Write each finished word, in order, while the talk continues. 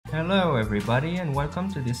Hello everybody and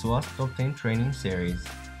welcome to this OWASP WebGoat training series.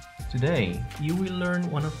 Today, you will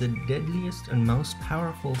learn one of the deadliest and most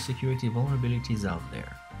powerful security vulnerabilities out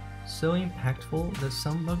there. So impactful that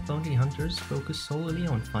some bug bounty hunters focus solely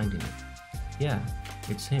on finding it. Yeah,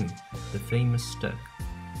 it's him, the famous Stuck.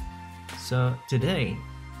 So today,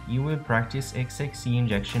 you will practice XXE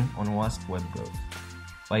injection on OWASP WebGoat.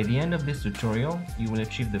 By the end of this tutorial, you will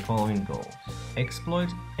achieve the following goals. Exploit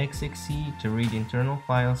XXE to read internal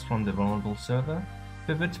files from the vulnerable server,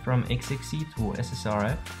 pivot from XXE to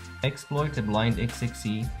SSRF, exploit a Blind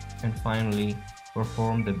XXE, and finally,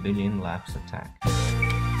 perform the billion laps attack.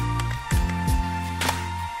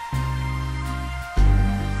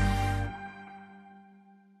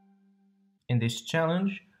 In this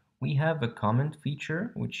challenge, we have a comment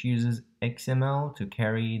feature which uses XML to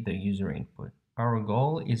carry the user input. Our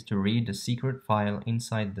goal is to read the secret file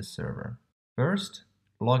inside the server. First,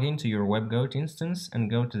 log into your WebGoat instance and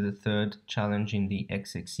go to the third challenge in the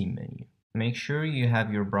XXE menu. Make sure you have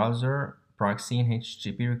your browser, proxy, and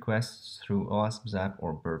HTTP requests through OWASP Zap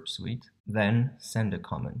or Burp Suite. Then send a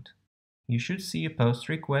comment. You should see a post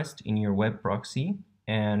request in your web proxy,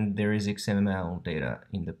 and there is XML data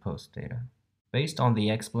in the post data. Based on the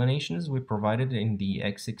explanations we provided in the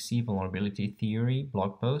XXE vulnerability theory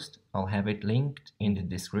blog post, I'll have it linked in the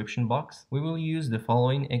description box. We will use the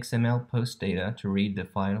following XML post data to read the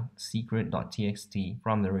file secret.txt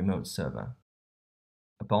from the remote server.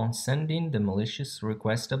 Upon sending the malicious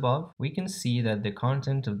request above, we can see that the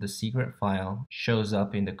content of the secret file shows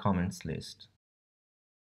up in the comments list.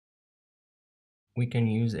 We can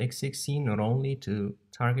use XXE not only to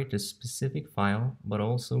target a specific file, but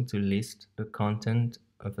also to list the content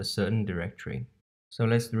of a certain directory. So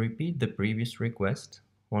let's repeat the previous request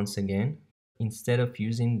once again. Instead of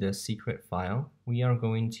using the secret file, we are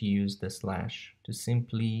going to use the slash to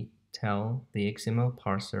simply tell the XML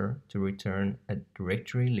parser to return a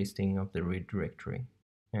directory listing of the root directory.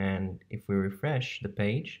 And if we refresh the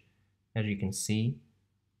page, as you can see,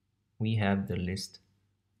 we have the list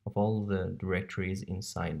of all the directories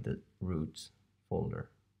inside the root folder.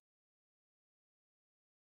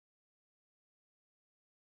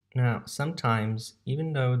 Now, sometimes,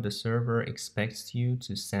 even though the server expects you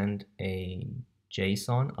to send a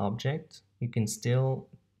JSON object, you can still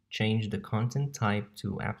change the content type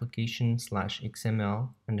to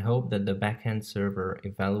application/XML and hope that the backend server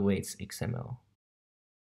evaluates XML.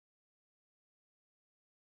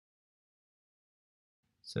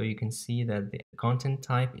 So you can see that the content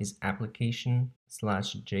type is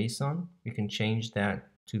application/JSON. You can change that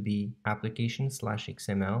to be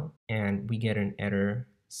application/XML, and we get an error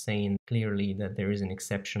saying clearly that there is an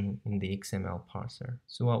exception in the XML parser.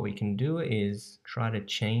 So what we can do is try to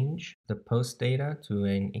change the post data to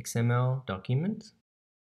an XML document.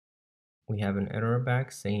 We have an error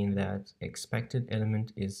back saying that expected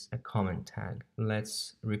element is a comment tag.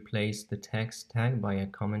 Let's replace the text tag by a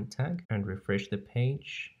comment tag and refresh the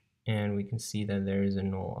page, and we can see that there is a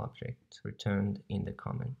null object returned in the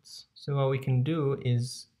comments. So what we can do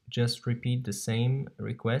is just repeat the same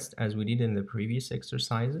request as we did in the previous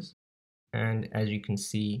exercises, and as you can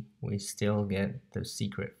see, we still get the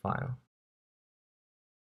secret file.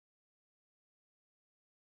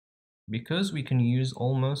 Because we can use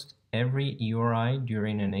almost every URI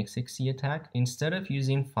during an XXE attack, instead of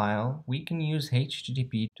using file, we can use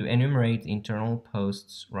HTTP to enumerate internal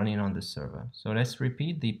posts running on the server. So let's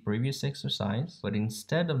repeat the previous exercise, but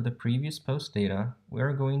instead of the previous post data, we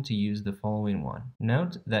are going to use the following one.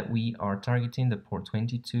 Note that we are targeting the port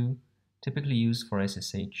 22, typically used for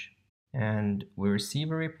SSH. And we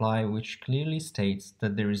receive a reply which clearly states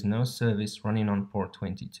that there is no service running on port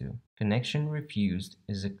 22. Connection refused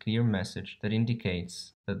is a clear message that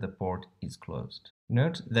indicates that the port is closed.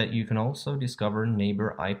 Note that you can also discover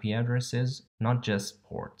neighbor IP addresses, not just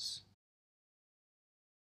ports.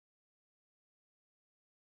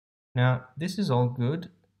 Now, this is all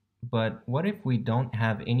good, but what if we don't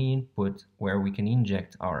have any input where we can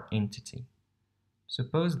inject our entity?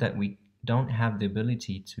 Suppose that we don't have the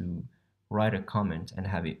ability to write a comment and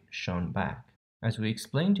have it shown back. As we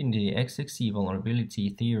explained in the XXE vulnerability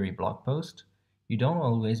theory blog post, you don't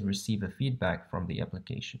always receive a feedback from the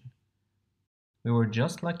application. We were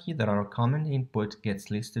just lucky that our comment input gets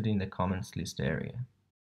listed in the comments list area.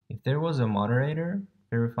 If there was a moderator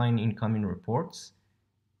verifying incoming reports,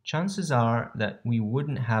 chances are that we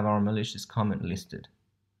wouldn't have our malicious comment listed.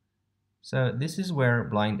 So this is where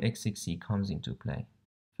Blind XXE comes into play.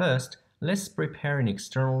 First, let's prepare an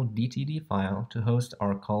external DTD file to host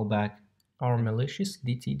our callback. Our malicious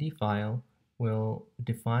DTD file we'll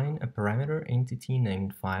define a parameter entity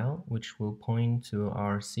named file, which will point to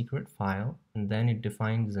our secret file, and then it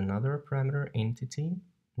defines another parameter entity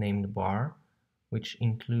named bar, which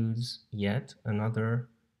includes yet another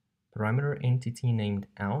parameter entity named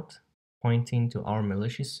out, pointing to our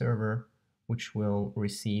malicious server, which will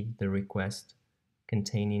receive the request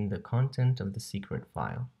containing the content of the secret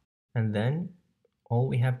file. And then all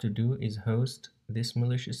we have to do is host this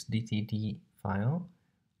malicious DTD file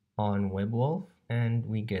on WebWolf, and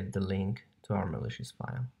we get the link to our malicious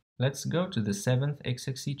file. Let's go to the 7th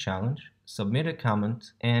XXE challenge, submit a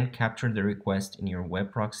comment, and capture the request in your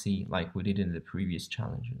web proxy like we did in the previous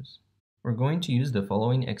challenges. We're going to use the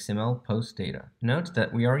following XML post data. Note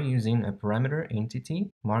that we are using a parameter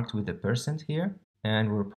entity marked with a % here,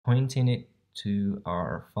 and we're pointing it to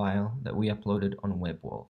our file that we uploaded on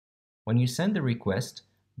WebWolf. When you send the request,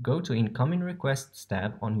 go to Incoming Requests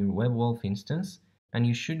tab on your WebWolf instance, and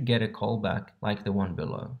you should get a callback like the one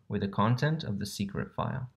below, with the content of the secret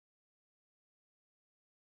file.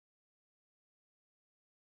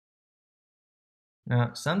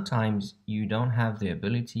 Now, sometimes you don't have the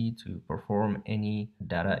ability to perform any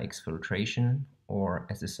data exfiltration or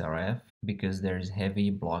SSRF because there's heavy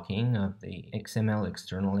blocking of the XML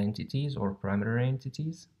external entities or parameter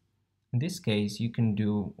entities. In this case, you can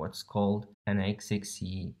do what's called an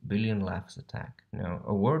XXE Billion Laughs attack. Now,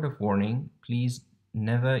 a word of warning, please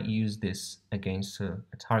never use this against a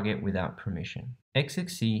target without permission.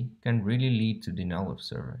 XXE can really lead to denial of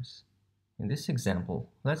service. In this example,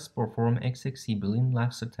 let's perform XXE Billion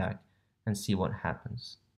Laughs attack and see what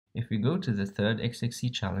happens. If we go to the 3rd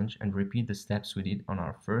XXE challenge and repeat the steps we did on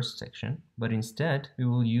our first section, but instead we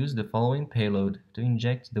will use the following payload to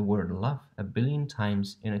inject the word laugh a billion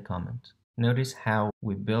times in a comment. Notice how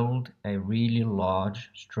we build a really large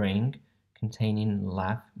string containing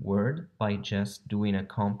laugh word by just doing a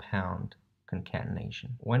compound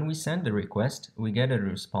concatenation. When we send the request, we get a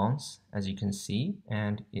response, as you can see,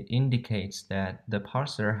 and it indicates that the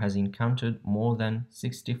parser has encountered more than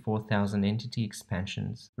 64,000 entity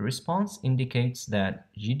expansions. The response indicates that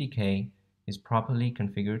GDK is properly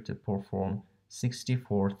configured to perform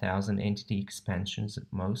 64,000 entity expansions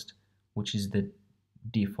at most, which is the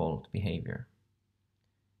default behavior.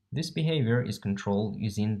 This behavior is controlled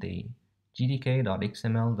using the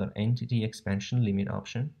gdk.xml.entity expansion limit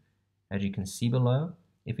option. As you can see below,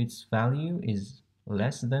 if its value is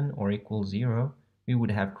less than or equals 0, we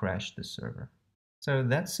would have crashed the server. So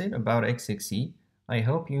that's it about XXE. I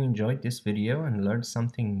hope you enjoyed this video and learned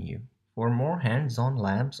something new. For more hands-on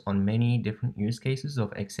labs on many different use cases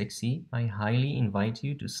of XXE, I highly invite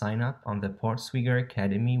you to sign up on the Portswigger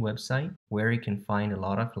Academy website, where you can find a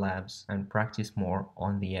lot of labs and practice more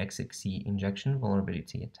on the XXE injection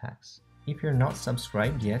vulnerability attacks. If you're not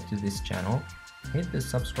subscribed yet to this channel, hit the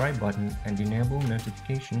subscribe button and enable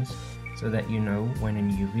notifications so that you know when a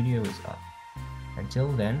new video is up.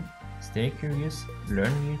 Until then, stay curious,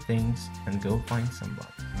 learn new things, and go find somebody.